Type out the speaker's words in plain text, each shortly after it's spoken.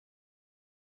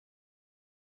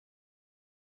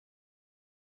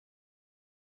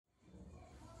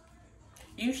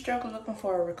you struggle looking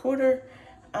for a recruiter,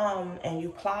 and you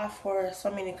apply for so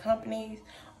many companies,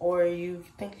 or you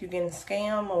think you're getting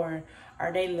scammed, or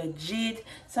are they legit?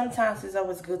 Sometimes it's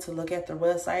always good to look at the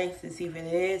websites to see if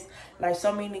it is. Like,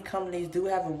 so many companies do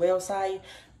have a website,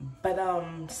 but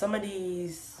some of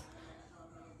these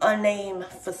unnamed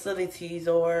facilities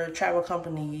or travel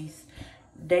companies,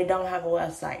 they don't have a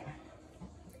website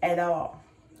at all.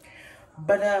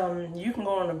 But you can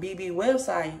go on the BB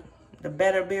website, the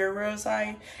Better Beer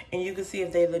website, and you can see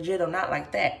if they legit or not,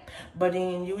 like that. But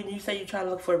then when you say you're trying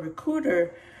to look for a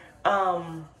recruiter,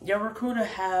 your recruiter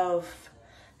have,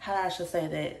 how I should say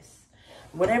this,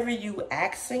 whatever you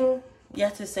asking, you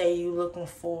have to say you looking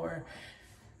for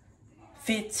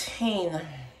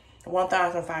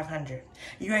 1,500.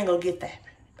 You ain't gonna get that.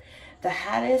 The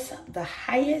highest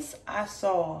I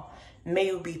saw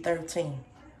may be 13.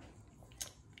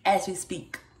 As we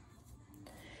speak,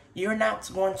 you're not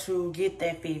going to get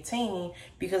that 15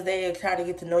 because they try to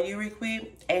get to know you real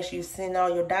quick as you send all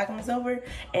your documents over,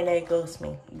 and they ghost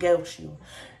you.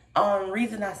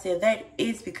 Reason I said that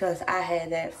is because I had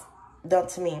that done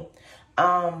to me.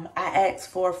 I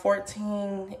asked for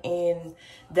 14, and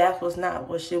that was not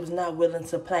what she was not willing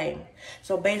to pay.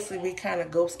 So basically, we kind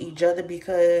of ghost each other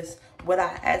because what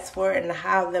I asked for and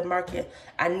how the market,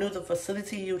 I knew the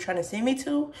facility you were trying to send me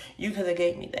to, you could have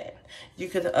gave me that. You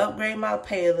could have upgraded my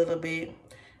pay a little bit.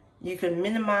 You could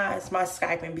minimize my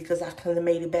Skyping because I could have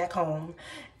made it back home,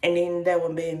 and then that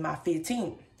would be my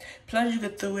 15. Plus, you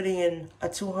could throw it in a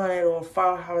 200 or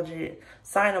 500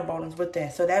 sign-up bonus with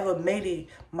that. So that would make it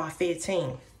my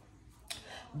 15.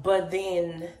 But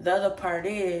then the other part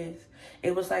is,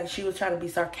 it was like she was trying to be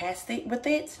sarcastic with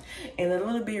it and a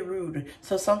little bit rude.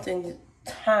 So sometimes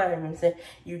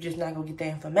you just not gonna get that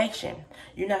information.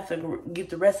 You're not gonna get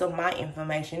the rest of my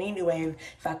information anyway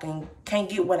if I can't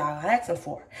get what I'm asking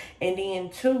for. And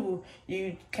then two,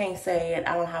 you can't say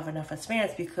I don't have enough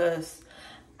experience because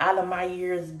out of my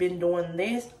years been doing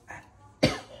this,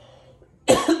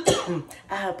 I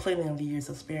have plenty of years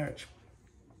of experience.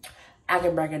 I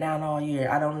can break it down all year.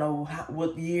 I don't know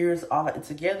what years all of it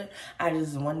together. I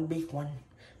just one big one.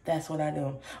 That's what I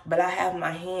do. But I have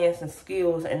my hands and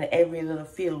skills in every little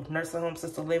field. Nursing home,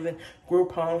 assisted living,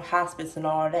 group home, hospice, and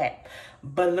all that.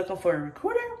 But looking for a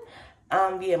recruiter,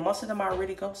 yeah, most of them are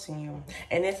already ghosting you.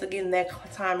 And it's again that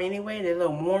time anyway, that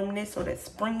little warmness or that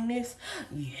springness.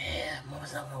 Yeah,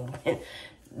 most of them.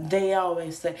 They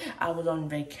always say, I was on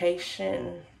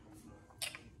vacation,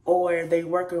 or they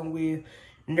working with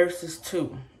nurses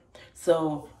too.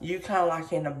 So you kind of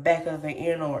like in the back of the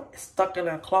end or stuck in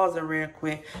a closet real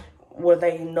quick where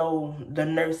they know the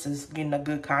nurses getting a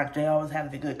good contract. They always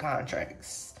have the good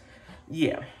contracts.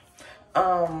 Yeah.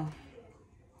 The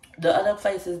other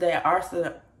places that are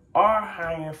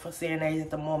hiring for CNAs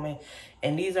at the moment,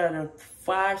 and these are the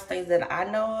 5 states that I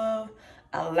know of: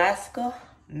 Alaska,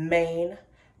 Maine,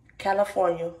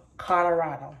 California,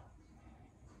 Colorado.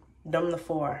 Them the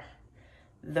 4.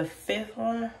 The 5th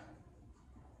one,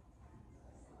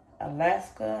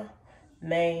 Alaska,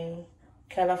 Maine,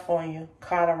 California,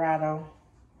 Colorado.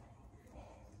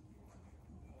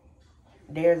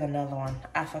 There's another one.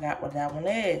 I forgot what that one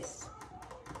is.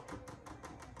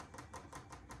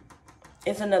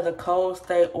 It's another cold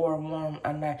state or warm.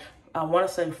 I want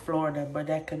to say Florida, but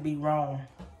that could be wrong.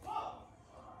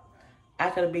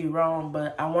 I could be wrong,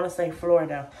 but I want to say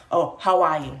Florida. Oh,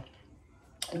 Hawaii.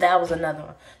 That was another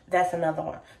one. That's another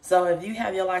one. So if you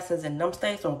have your license in them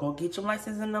states, or go get your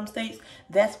license in them states,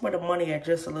 that's where the money is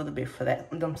just a little bit for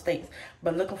them states.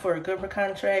 But looking for a good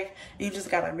contract, you just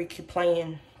gotta keep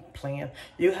playing.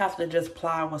 You have to just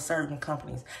apply with certain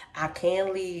companies. I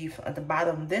can leave at the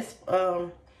bottom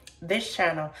of this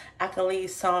channel. I can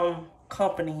leave some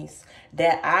companies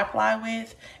that I apply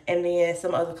with, and then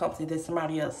some other companies that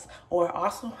somebody else. Or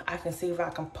also, I can see if I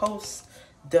can post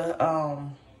the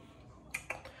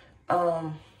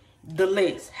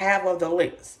list, half of the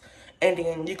list, and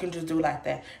then you can just do like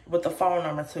that with the phone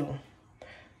number too.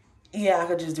 Yeah, I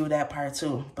could just do that part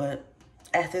too. But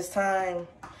at this time,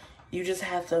 you just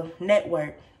have to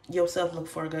network yourself, look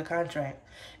for a good contract,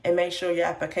 and make sure your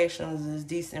applications is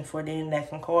decent for them that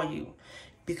can call you.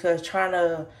 Because trying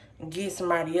to get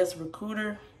somebody else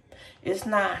recruiter, it's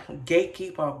not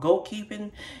gatekeeper or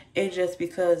goalkeeping. It's just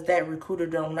because that recruiter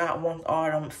do not want all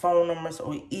them phone numbers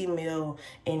or email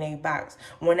in their box.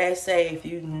 When they say if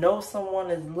you know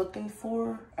someone is looking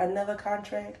for another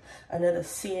contract, another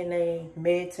CNA,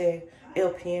 MedTech,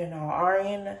 LPN, or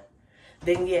RN,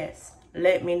 then yes,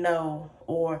 let me know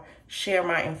or share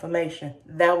my information.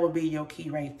 That would be your key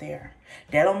right there.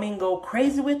 That don't mean go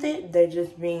crazy with it. That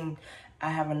just mean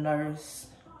I have a nurse,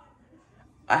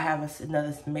 I have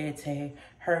another med tag.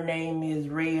 Her name is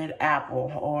Red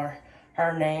Apple, or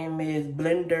her name is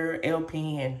Blender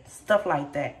LPN, stuff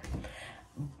like that.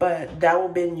 But that will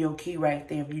be your key right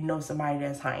there if you know somebody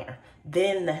that's hiring.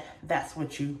 Then that's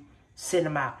what you send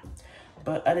them out.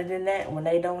 But other than that, when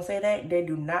they don't say that, they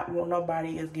do not want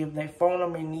nobody else give their phone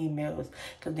number and emails.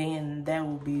 Because then that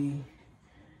will be,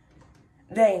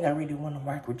 they ain't gonna really want to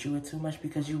work with you too much,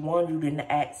 because you didn't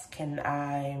ask, can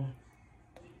I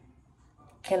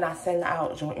send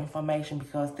out your information,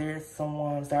 because there's some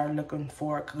ones that are looking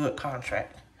for a good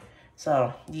contract.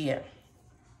 So yeah.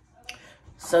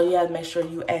 So yeah, make sure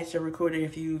you ask your recruiter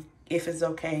if it's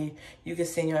okay, you can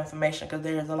send your information, because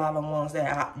there's a lot of ones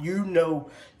that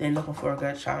they're looking for a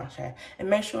good contract. And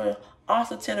make sure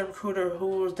also tell the recruiter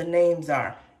who the names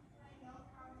are.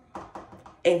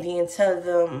 And then tell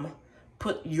them,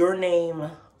 put your name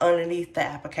underneath the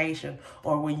application.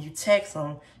 Or when you text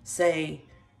them, say,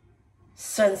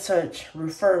 such,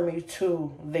 refer me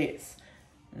to this.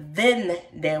 Then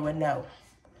they will know.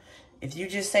 If you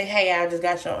just say, hey, I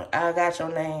got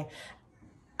your name.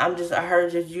 I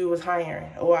heard that you was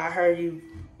hiring, or I heard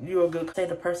you a good, say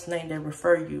the person name that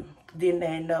refer you. Then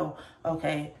they know,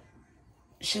 okay,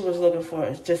 she was looking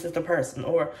for just as the person,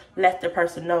 or let the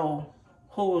person know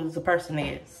who the person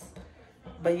is.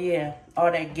 But yeah,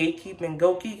 all that gatekeeping,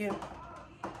 goalkeeping,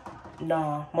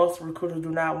 nah, most recruiters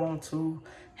do not want to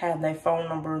have their phone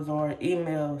numbers or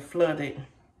emails flooded.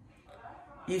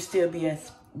 You still be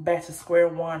back to square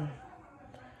one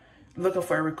looking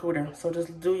for a recruiter. So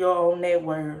just do your own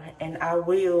network, and I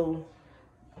will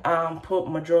put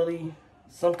majority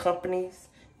some companies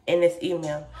in this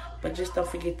email. But just don't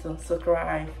forget to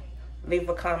subscribe, leave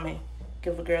a comment,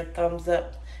 give a girl a thumbs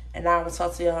up, and I will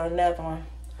talk to you on another one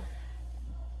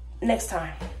next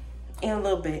time in a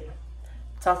little bit.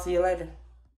 Talk to you later.